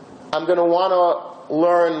 I'm going to want to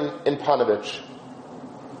learn in Panovich.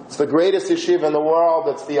 It's the greatest yeshiva in the world.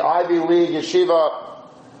 It's the Ivy League yeshiva.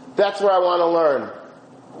 That's where I want to learn."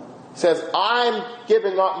 He says, "I'm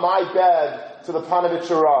giving up my bed to the Panovich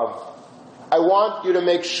Rav. I want you to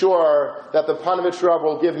make sure that the Panovich Rav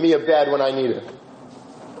will give me a bed when I need it."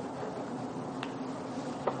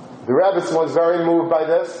 The Rebbitzin was very moved by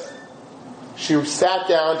this. She sat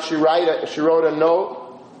down, she wrote a note.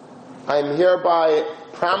 "I'm hereby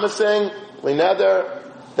promising, Lineder,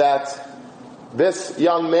 that this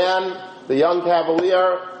young man, the young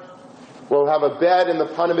cavalier, will have a bed in the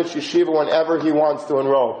Panovich Yeshiva whenever he wants to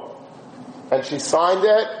enroll." and she signed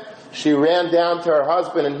it. She ran down to her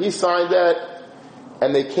husband, and he signed it.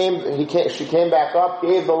 And she came back up,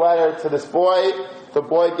 gave the letter to this boy. The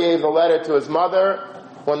boy gave the letter to his mother.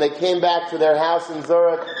 When they came back to their house in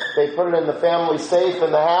Zurich, they put it in the family safe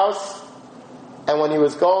in the house. And when he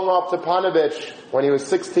was going off to Panovich, when he was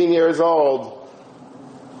 16 years old,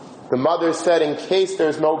 the mother said, in case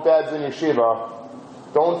there's no beds in yeshiva,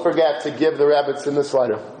 don't forget to give the Rebbetzin this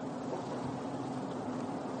letter.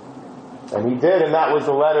 And he did, and that was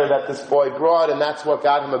the letter that this boy brought, and that's what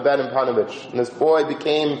got him a bed in Panovich. And this boy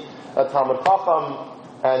became a Talmud Chacham,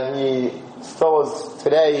 and he still is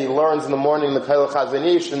today. He learns in the morning the Kaila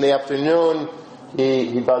Chazanish, in the afternoon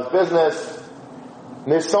he does business.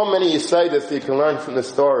 And there's so many Yisaitis that you can learn from this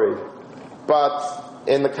story. But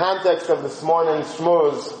in the context of this morning's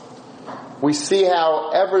shmuz, we see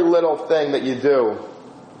how every little thing that you do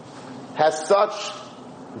has such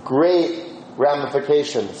great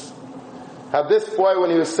ramifications. How this boy, when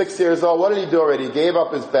he was 6 years old, what did he do already? He gave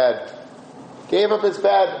up his bed. Gave up his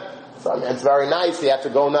bed. So, it's very nice. He had to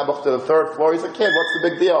go Nebuch to the third floor. He's a kid. What's the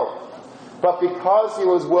big deal? But because he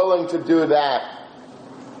was willing to do that,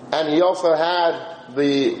 and he also had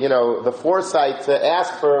the foresight to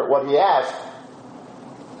ask for what he asked,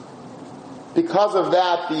 because of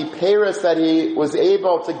that, the peiros that he was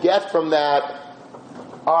able to get from that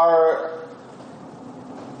are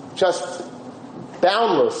just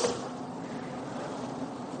boundless.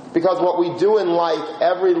 Because what we do in life,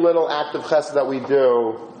 every little act of chesed that we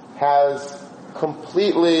do, has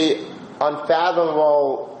completely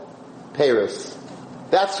unfathomable peiros.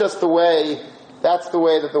 That's just the way that the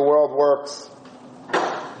world works.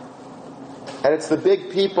 And it's the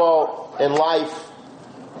big people in life,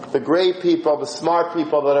 the great people, the smart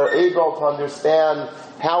people that are able to understand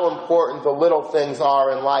how important the little things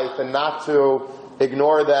are in life and not to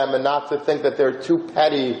ignore them and not to think that they're too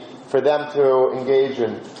petty for them to engage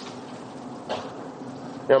in.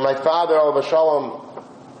 My father, Olav Shalom,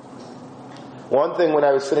 one thing when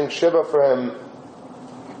I was sitting Shiva for him,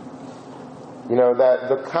 that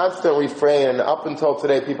the constant refrain, and up until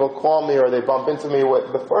today people call me or they bump into me,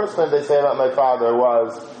 the first thing they say about my father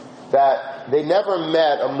was that they never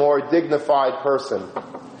met a more dignified person.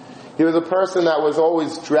 He was a person that was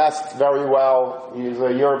always dressed very well. He was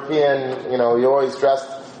a European, he always dressed,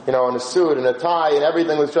 in a suit and a tie, and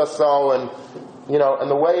everything was just so, and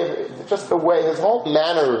the way, his whole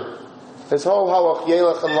manner, his whole halach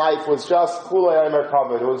yelech in life was just kulei aimer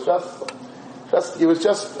kavod. It was he was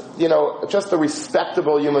just a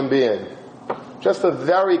respectable human being. Just a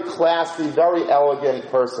very classy, very elegant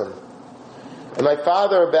person. And my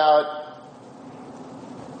father, about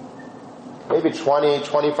maybe 20,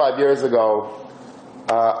 25 years ago,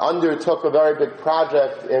 undertook a very big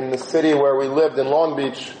project in the city where we lived in Long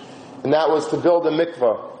Beach, and that was to build a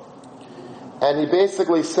mikveh. And he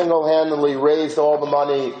basically single-handedly raised all the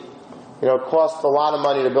money. It costs a lot of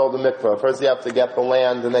money to build a mikveh. First you have to get the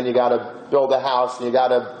land, and then you gotta build a house, and you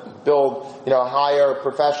gotta build, hire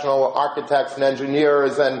professional architects and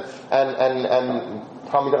engineers and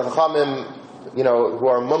Talmidei Chachamim, who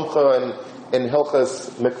are mumcha in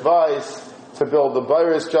Hilchas Mikvahs, to build the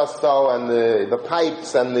boiros just so, and the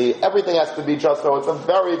pipes, and everything has to be just so. It's a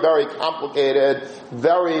very, very complicated,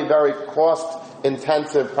 very, very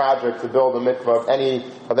cost-intensive project to build a mikvah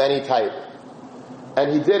of any type.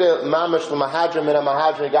 And he did it, mamash l'mahadrim and a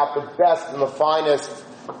mahadrim. He got the best and the finest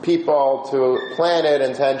people to plan it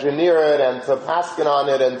and to engineer it and to paskin on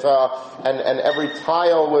it and every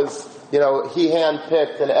tile was, he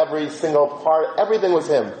handpicked, and every single part, everything was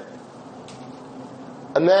him.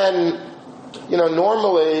 And then,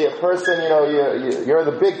 normally a person, you're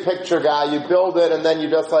the big picture guy, you build it, and then you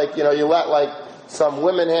just you let some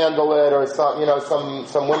women handle it, or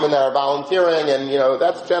some women that are volunteering, and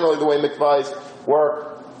that's generally the way mikvahs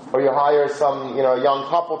work, or you hire some, young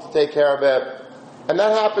couple to take care of it. And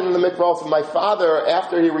that happened in the mikvah also. My father,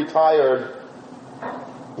 after he retired,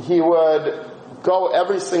 he would go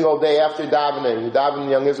every single day after davening. He davened in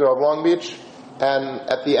Young Israel of Long Beach, and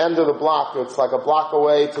at the end of the block, it's like a block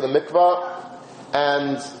away to the mikvah,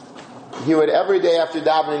 and he would every day after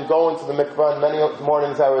davening go into the mikvah, and many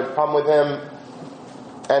mornings I would come with him,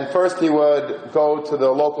 and first he would go to the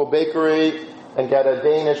local bakery and get a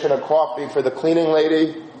Danish and a coffee for the cleaning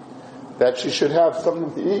lady, that she should have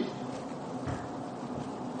something to eat.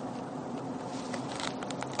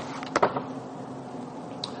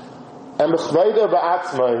 And b'chvayda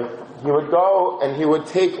ba'atzmai, he would go and he would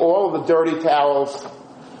take all of the dirty towels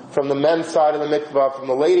from the men's side of the mikvah, from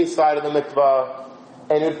the ladies' side of the mikvah,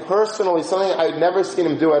 and it personally, something I'd never seen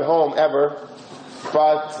him do at home ever,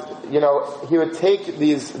 but, he would take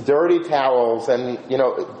these dirty towels and,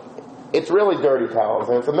 it's really dirty towels,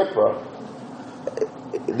 and it's a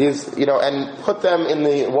mikvah. These, and put them in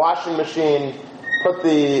the washing machine, put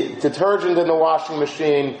the detergent in the washing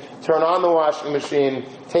machine, turn on the washing machine,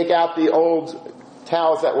 take out the old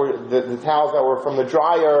towels that were, the towels that were from the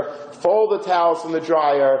dryer, fold the towels from the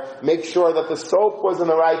dryer, make sure that the soap was in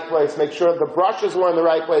the right place, make sure the brushes were in the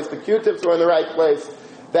right place, the Q-tips were in the right place,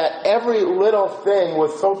 that every little thing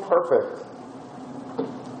was so perfect.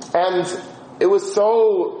 And it was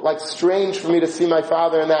so, strange for me to see my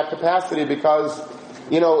father in that capacity because,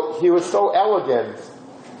 he was so elegant.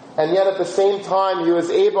 And yet at the same time, he was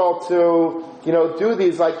able to, do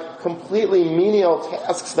these, completely menial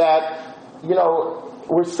tasks that,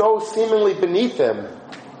 were so seemingly beneath him.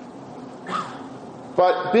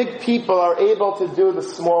 But big people are able to do the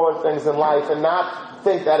smaller things in life and not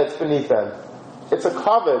think that it's beneath them. It's a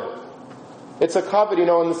kavod. It's a kavod. In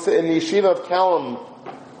the yeshiva of Kelm,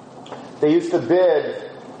 they used to bid,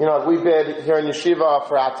 we bid here in yeshiva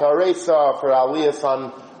for Atar Reisa, for Aliyas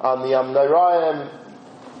on the Yom Noraim,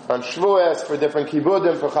 on Shavuos, for different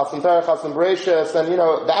kibbudim, for Chasam Terech, Chasam Bereishis,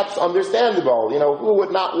 and that's understandable. Who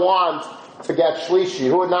would not want to get Shlishi?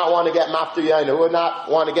 Who would not want to get Mafter Yainu? Who would not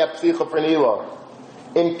want to get Psicha for Nila?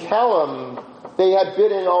 In Kelm, they had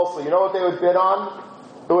bidding also. You know what they would bid on?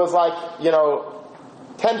 It was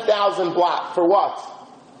 10,000 blatt. For what?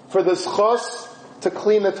 For the schus to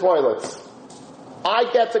clean the toilets.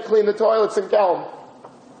 I get to clean the toilets in Kelm.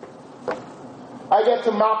 I get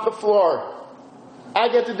to mop the floor. I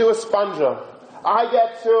get to do a spongia. I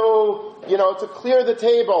get to, to clear the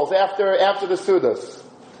tables after the Sudas.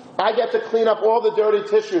 I get to clean up all the dirty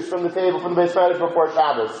tissues from the table from the Beis Medrash before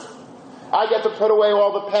Shabbos. I get to put away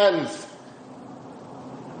all the pens.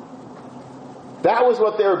 That was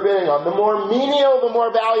what they were bidding on. The more menial, the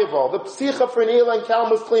more valuable. The Psicha for Nila and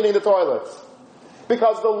Kelm was cleaning the toilets.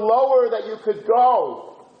 Because the lower that you could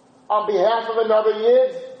go on behalf of another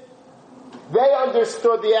Yid, they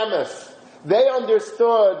understood the emes. They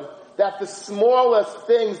understood that the smallest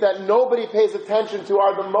things that nobody pays attention to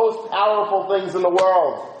are the most powerful things in the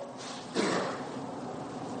world.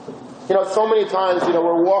 So many times,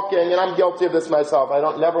 we're walking, and I'm guilty of this myself. I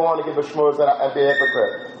never want to give a shmuz and be a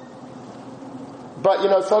hypocrite. But,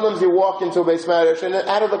 sometimes you walk into a Beis Medrash, and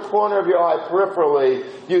out of the corner of your eye, peripherally,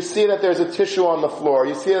 you see that there's a tissue on the floor.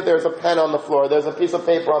 You see that there's a pen on the floor. There's a piece of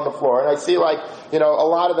paper on the floor. And I see, a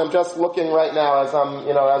lot of them just looking right now as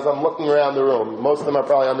I'm looking around the room. Most of them are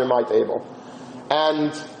probably under my table.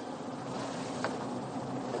 And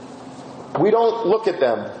we don't look at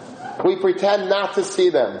them. We pretend not to see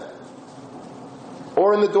them.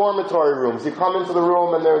 Or in the dormitory rooms. You come into the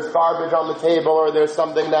room and there's garbage on the table, or there's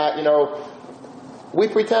something that, we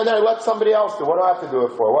pretend that let somebody else do. What do I have to do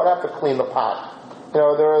it for? What do I have to clean the pot? There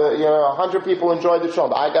are 100 people enjoyed the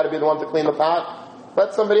shalom. I got to be the one to clean the pot.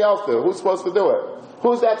 Let somebody else do it. Who's supposed to do it?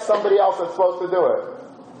 Who's that somebody else that's supposed to do it?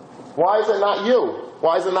 Why is it not you?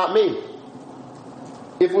 Why is it not me?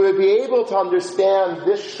 If we would be able to understand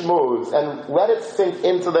this shmuz and let it sink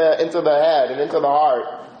into the head and into the heart,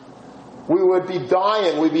 we would be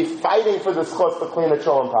dying. We'd be fighting for the schus to clean the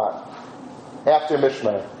shalom pot after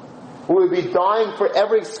Mishmar. We would be dying for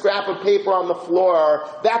every scrap of paper on the floor.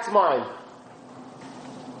 That's mine.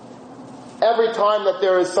 Every time that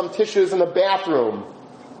there is some tissues in the bathroom,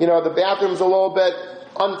 the bathroom's a little bit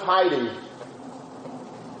untidy.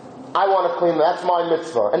 I want to clean that. That's my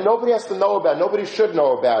mitzvah. And nobody has to know about it. Nobody should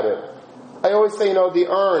know about it. I always say, the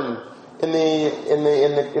urn in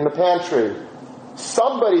the pantry.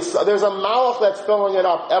 There's a malach that's filling it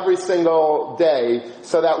up every single day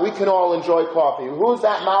so that we can all enjoy coffee. Who's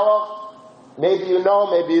that malach? Maybe you know,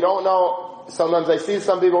 maybe you don't know. Sometimes I see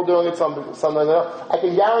some people doing it, sometimes I don't. I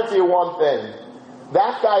can guarantee you one thing.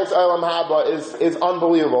 That guy's Olam Haba is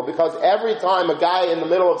unbelievable, because every time a guy in the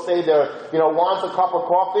middle of Seder, wants a cup of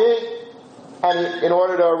coffee, and in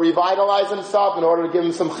order to revitalize himself, in order to give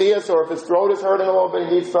him some chiyas, or if his throat is hurting a little bit,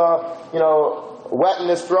 he needs to, wet in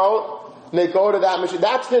his throat, and they go to that machine.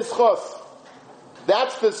 That's his chus.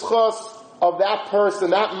 That's the chus of that person,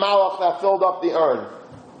 that malach that filled up the urn.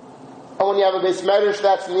 And when you have a Beis Medrash,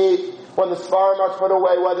 that's neat. When the Svarim are put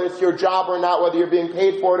away, whether it's your job or not, whether you're being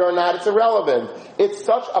paid for it or not, it's irrelevant. It's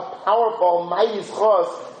such a powerful, mighty chus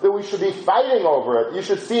that we should be fighting over it. You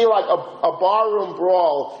should see a barroom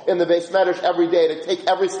brawl in the Beis Medrash every day to take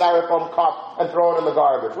every styrofoam cup and throw it in the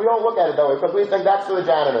garbage. We don't look at it that way because we think that's for the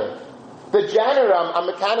janitor. The janitor, I'm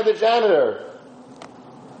the kind of the janitor.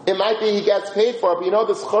 It might be he gets paid for it, but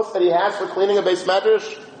the chus that he has for cleaning a Beis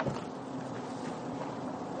Medrash?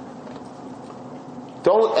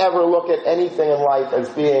 Don't ever look at anything in life as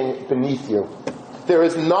being beneath you. There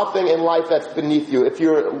is nothing in life that's beneath you. If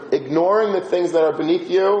you're ignoring the things that are beneath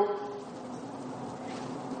you,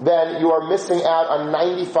 then you are missing out on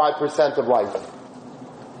 95% of life.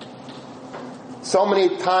 So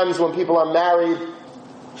many times when people are married,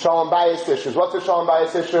 shalom bayis issues. What's the shalom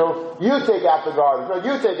bayis issue? You take out the garbage.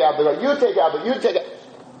 No, you take out the garbage. You take out the, you take it.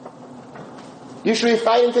 You should be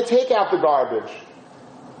fighting to take out the garbage.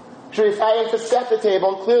 You should be fighting to set the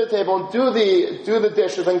table and clear the table and do the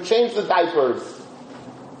dishes and change the diapers.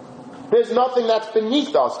 There's nothing that's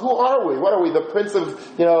beneath us. Who are we? What are we? The prince of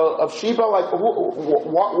Sheba? Like,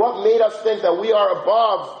 what made us think that we are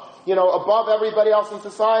above everybody else in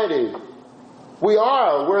society? We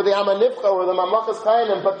are. We're the Amanivcha, we're the Mamlachas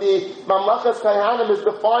Kayanim, but the Mamlachas Kayanim is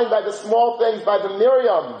defined by the small things, by the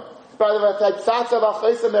Miriam, by the Vataytzatza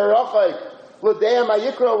V'Chaysa Merachai, L'Deya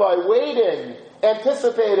Mayikrolai, waiting,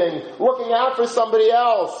 anticipating, looking out for somebody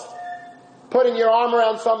else, putting your arm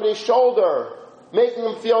around somebody's shoulder, making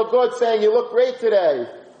them feel good, saying, you look great today.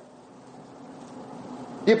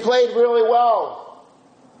 You played really well.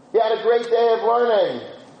 You had a great day of learning.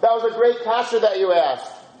 That was a great kasha that you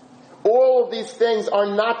asked. All of these things are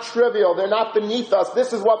not trivial. They're not beneath us.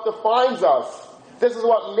 This is what defines us. This is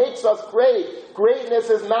what makes us great. Greatness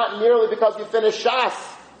is not merely because you finished Shas.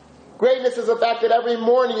 Greatness is the fact that every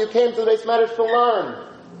morning you came to the Beis Medrash to learn.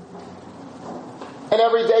 And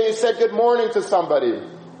every day you said good morning to somebody.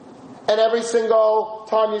 And every single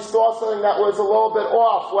time you saw something that was a little bit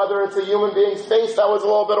off, whether it's a human being's face that was a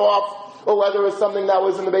little bit off, or whether it was something that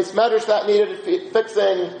was in the Beis Medrash that needed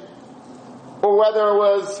fixing, or whether it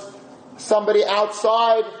was somebody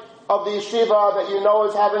outside of the yeshiva that you know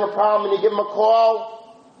is having a problem and you give them a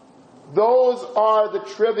call. Those are the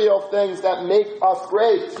trivial things that make us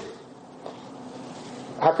great.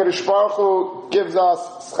 HaKadosh Baruch Hu gives us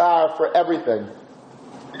schar for everything.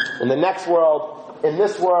 In the next world, in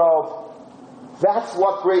this world, that's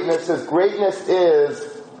what greatness is. Greatness is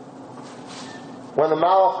when the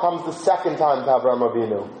Malach comes the second time to Avraham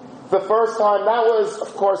Avinu. The first time, that was,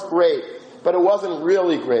 of course, great, but it wasn't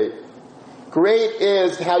really great. Great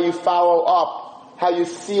is how you follow up, how you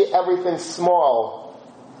see everything small,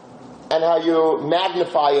 and how you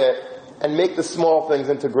magnify it and make the small things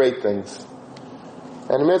into great things.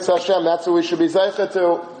 And Mitzvah Hashem, that's what we should be zeicha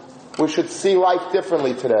to. We should see life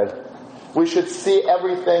differently today. We should see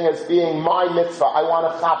everything as being my mitzvah. I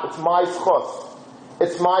want to chap. It's my schus.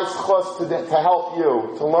 It's my schus to help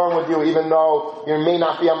you, to learn with you, even though you may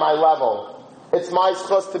not be on my level. It's my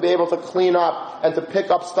schus to be able to clean up and to pick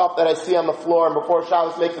up stuff that I see on the floor and before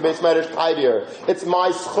Shabbos make the Beis Medrash tidier. It's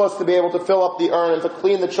my schus to be able to fill up the urn and to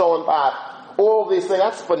clean the cholent pot. All of these things,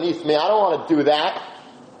 that's beneath me. I don't want to do that.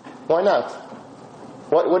 Why not?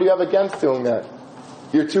 What do you have against doing that?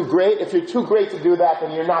 You're too great? If you're too great to do that,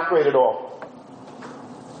 then you're not great at all.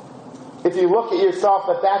 If you look at yourself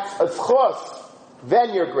that that's a schus,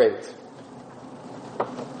 then you're great.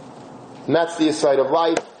 And that's the aside of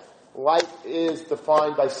life. Life is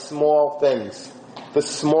defined by small things. The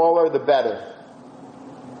smaller, the better.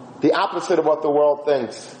 The opposite of what the world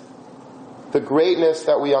thinks. The greatness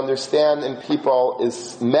that we understand in people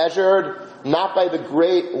is measured not by the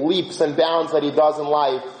great leaps and bounds that he does in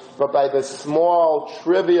life, but by the small,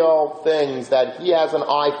 trivial things that he has an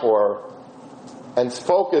eye for and is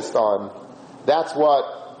focused on. That's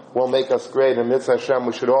what will make us great. And Mitzvah Hashem,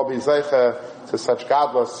 we should all be zeicha to such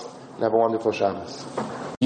godless, and have a wonderful Shabbos.